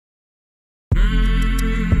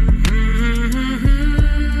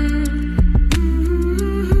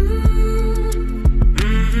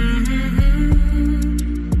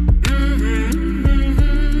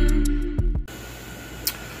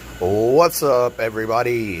What's up,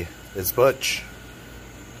 everybody? It's Butch,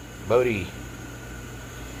 Bodie,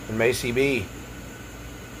 and Macy B.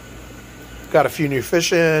 Got a few new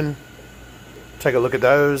fish in. Take a look at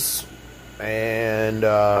those, and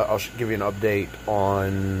I'll give you an update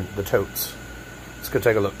on the totes. Let's go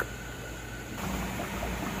take a look.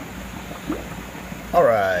 All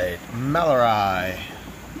right, Mallory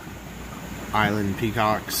Island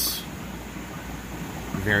peacocks.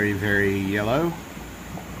 Very, very yellow.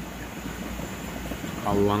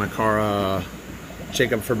 Alanacara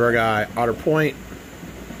Jacob Fabergi Otter Point.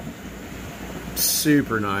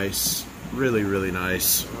 Super nice. Really, really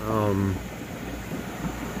nice.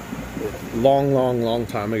 Long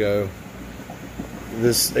time ago,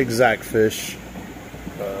 this exact fish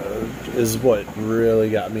is what really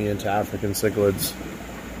got me into African cichlids.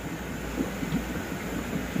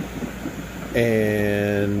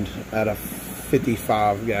 And at a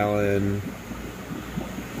 55-gallon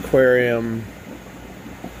aquarium,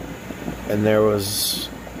 and there was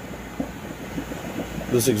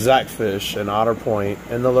this exact fish, an otter point,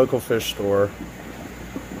 in the local fish store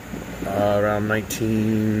around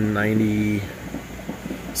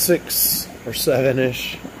 1996 or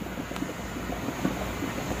 7-ish.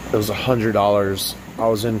 It was $100. I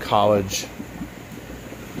was in college.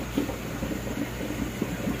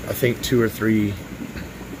 I think 2 or 3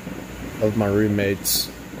 of my roommates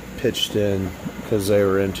pitched in because they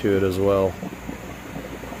were into it as well.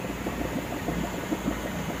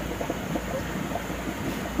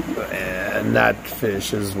 And that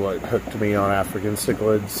fish is what hooked me on African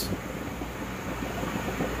cichlids.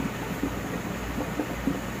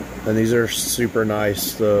 And these are super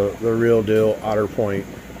nice, the real deal otter point.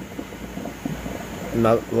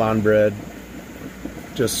 Not line bred,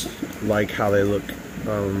 just like how they look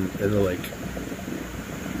in the lake.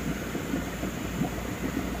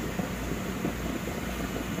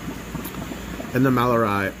 And the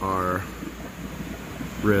Mallory are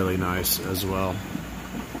really nice as well.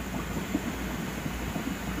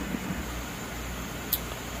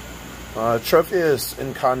 Tropheus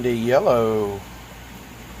Inconde Yellow.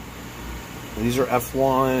 These are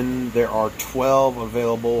F1. There are 12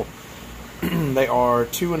 available. They are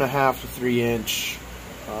 2.5 to 3 inch.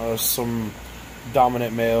 Some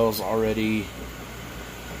dominant males already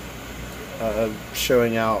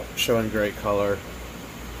showing great color.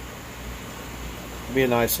 Be a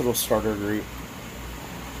nice little starter group.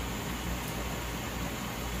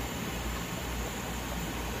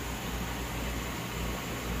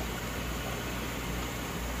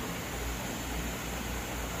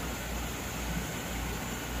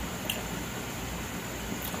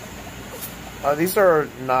 These are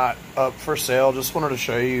not up for sale. Just wanted to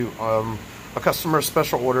show you a customer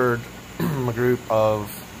special ordered a group of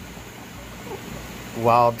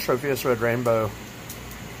wild Tropheus Red Rainbow,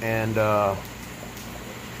 and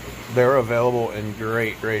they're available in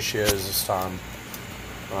great ratios this time.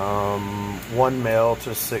 1 male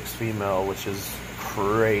to 6 female, which is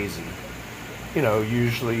crazy. You know,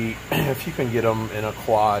 usually if you can get them in a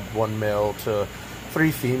quad, 1 male to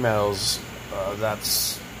 3 females,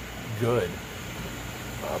 that's good.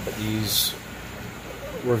 But these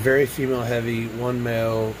were very female heavy, 1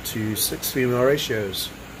 male to 6 female ratios.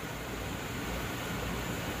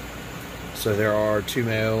 So there are 2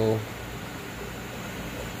 male,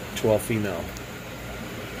 12 female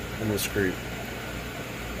in this group.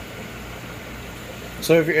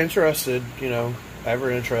 So if you're interested,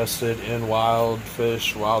 ever interested in wild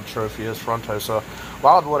fish, wild Tropheus, frontosa,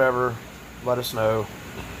 wild whatever, let us know.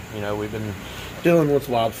 We've been dealing with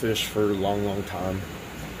wild fish for a long time.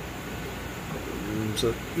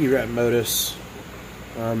 So Erat modus,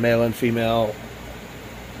 male and female,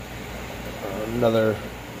 another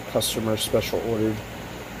customer special ordered.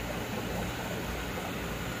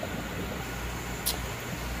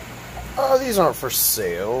 These aren't for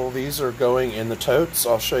sale. These are going in the totes.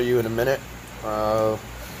 I'll show you in a minute.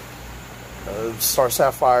 Star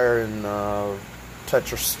Sapphire and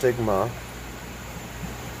Tetrastigma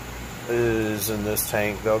is in this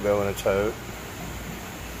tank. They'll go in a tote.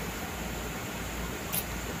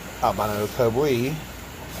 Albino Cobwe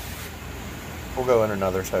will go in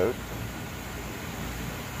another tote.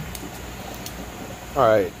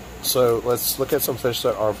 Alright, so let's look at some fish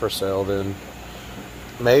that are for sale then.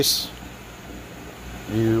 Mace,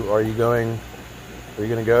 are you going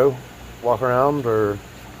to go walk around or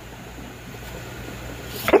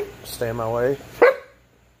stay in my way?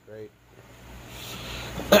 Great.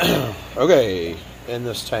 Okay, in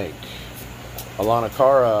this tank,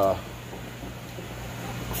 Alanacara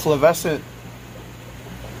Flavescent,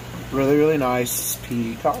 really nice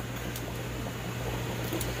peacock.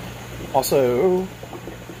 Also,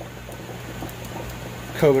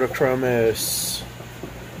 Cobotochromis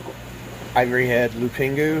Ivory Head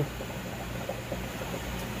Lupingu.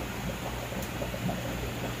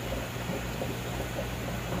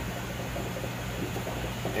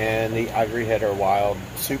 And the Ivory Head are wild,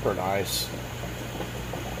 super nice.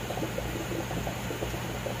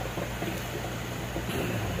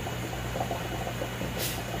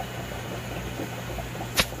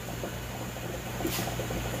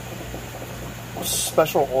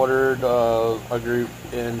 Special ordered a group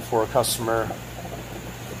in for a customer.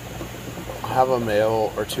 I have a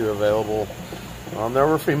male or two available. There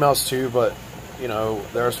were females too, but you know,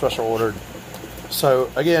 they're special ordered. So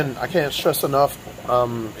again, I can't stress enough,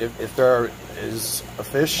 if there is a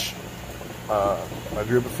fish, a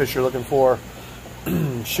group of fish you're looking for,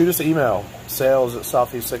 shoot us an email,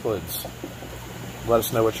 sales@Southeast Cichlids. Let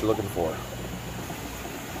us know what you're looking for.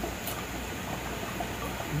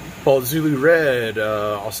 Bald Zulu Red,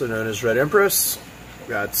 also known as Red Empress.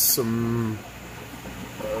 Got some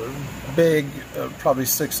big, probably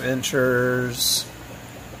 6-inchers,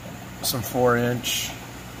 some 4-inch,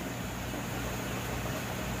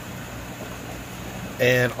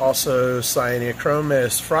 and also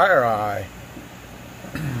Cyanochromis Friar Eye.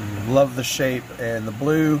 Love the shape and the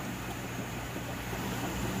blue.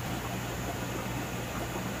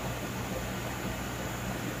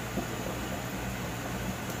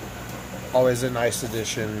 Always a nice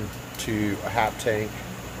addition to a hap tank.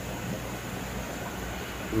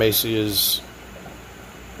 Macy has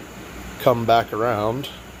come back around.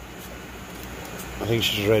 I think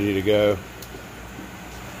she's ready to go.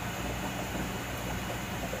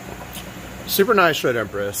 Super nice Red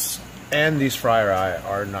Empress. And these Friar Eye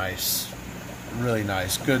are nice. Really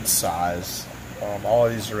nice. Good size. All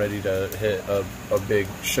of these are ready to hit a big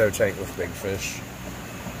show tank with big fish.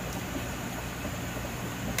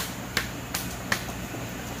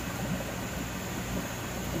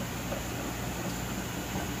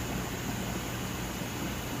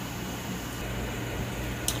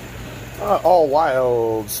 All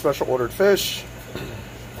wild, special ordered fish.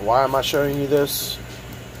 Why am I showing you this?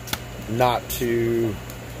 Not to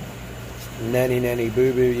nanny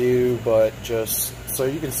boo boo you, but just so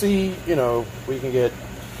you can see, you know, we can get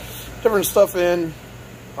different stuff in.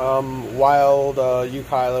 Wild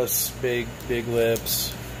Euchylus, big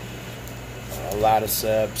lips,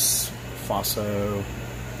 Laticeps, Fosso.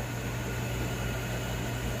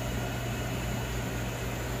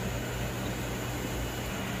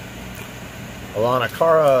 Alana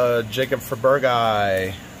Cara, Jacob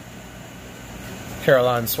Freibergi,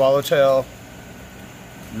 Caroline Swallowtail.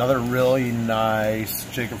 Another really nice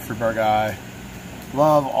Jacob Freibergi.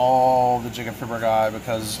 Love all the Jacob Freibergi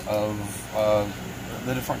because of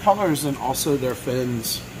the different colors, and also their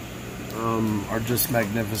fins are just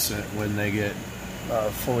magnificent when they get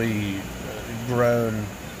fully grown.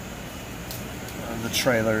 The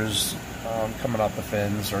trailers coming out the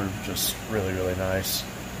fins are just really, really nice.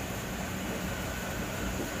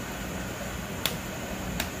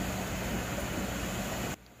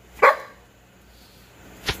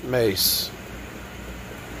 Mace,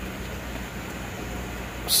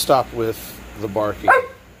 stop with the barking.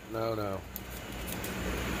 No.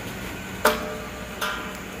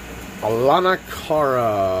 Alana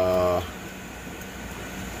Cara,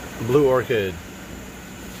 Blue Orchid,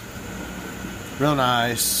 real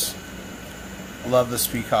nice. Love this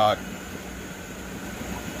peacock.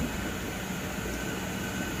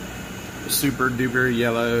 Super duper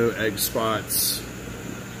yellow egg spots.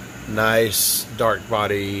 Nice dark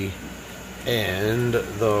body, and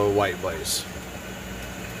the white blaze.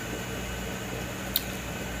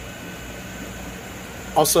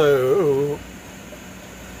 Also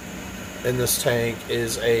in this tank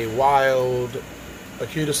is a wild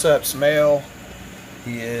Acuticeps male.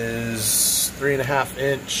 He is 3.5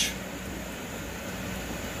 inch.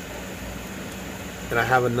 And I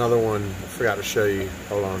have another one I forgot to show you.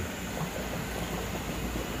 Hold on.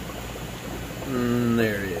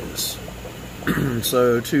 There he is.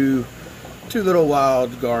 So two little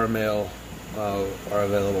wild Gar male are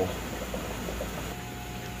available.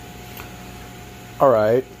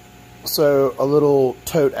 Alright, so a little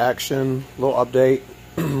tote action, little update.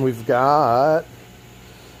 We've got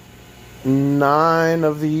 9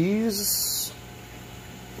 of these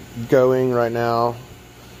going right now.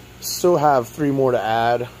 Still have 3 more to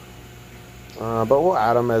add, but we'll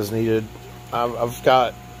add them as needed. I've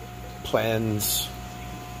got plans,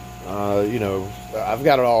 you know, I've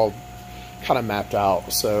got it all kind of mapped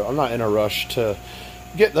out, so I'm not in a rush to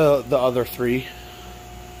get the other 3.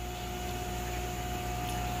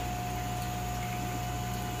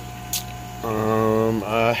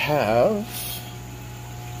 I have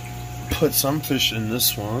put some fish in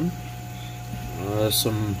this one.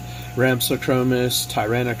 Some Ramsochromis,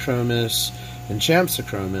 Tyrannochromis, and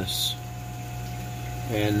Champsochromis.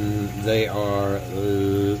 And they are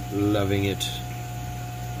loving it.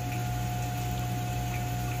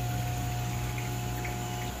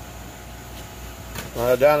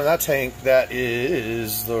 Down in that tank, that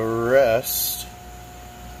is the rest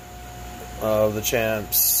of the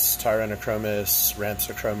Champs, Tyrannochromis,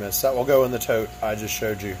 Ramsochromis. That will go in the tote I just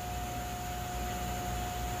showed you.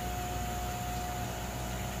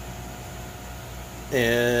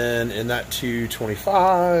 And in that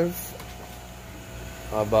 225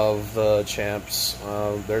 above the Champs,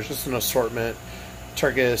 there's just an assortment: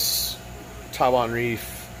 Turgis, Taiwan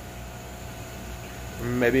Reef,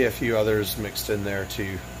 maybe a few others mixed in there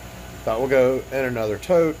too. That will go in another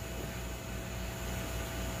tote,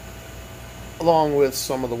 along with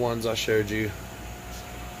some of the ones I showed you.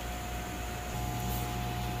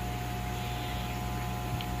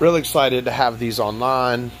 Really excited to have these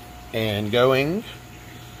online and going.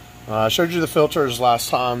 I showed you the filters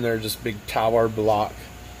last time. They're just big tower block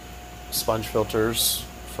sponge filters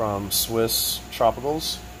from Swiss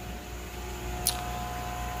Tropicals.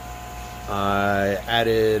 I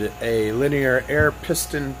added a linear air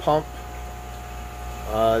piston pump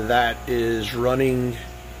that is running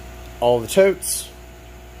all the totes,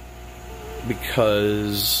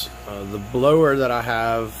 because the blower that I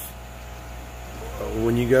have,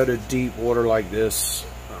 when you go to deep water like this,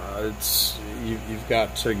 you've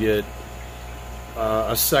got to get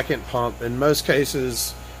a second pump in most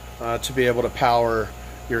cases to be able to power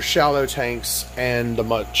your shallow tanks and the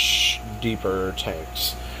much deeper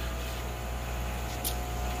tanks.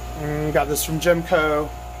 Got this from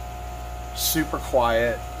Gemco. Super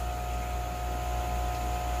quiet,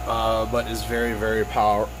 but is very, very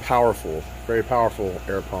powerful. Very powerful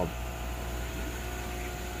air pump.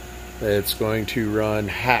 It's going to run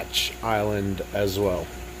Hatch Island as well.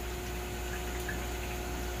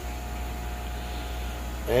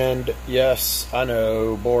 And yes, I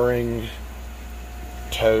know, boring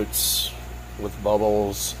totes with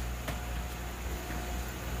bubbles,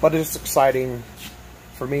 but it's exciting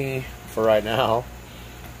for me for right now.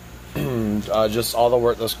 Just all the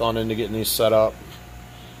work that's gone into getting these set up.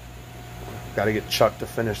 Got to get Chuck to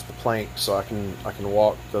finish the plank so I can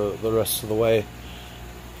walk the rest of the way.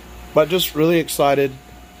 But just really excited.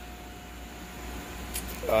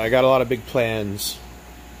 I got a lot of big plans.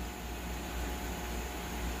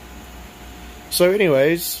 So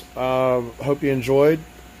anyways, hope you enjoyed.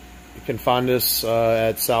 You can find us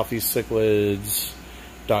at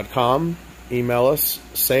southeastcichlids.com. Email us,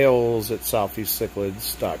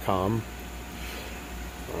 sales@southeastcichlids.com.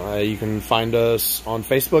 You can find us on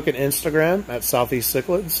Facebook and Instagram at Southeast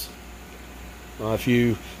Cichlids. If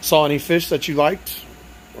you saw any fish that you liked,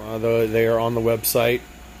 they are on the website.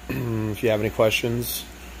 If you have any questions,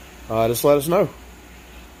 just let us know.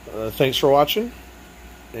 Thanks for watching,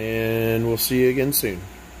 and we'll see you again soon.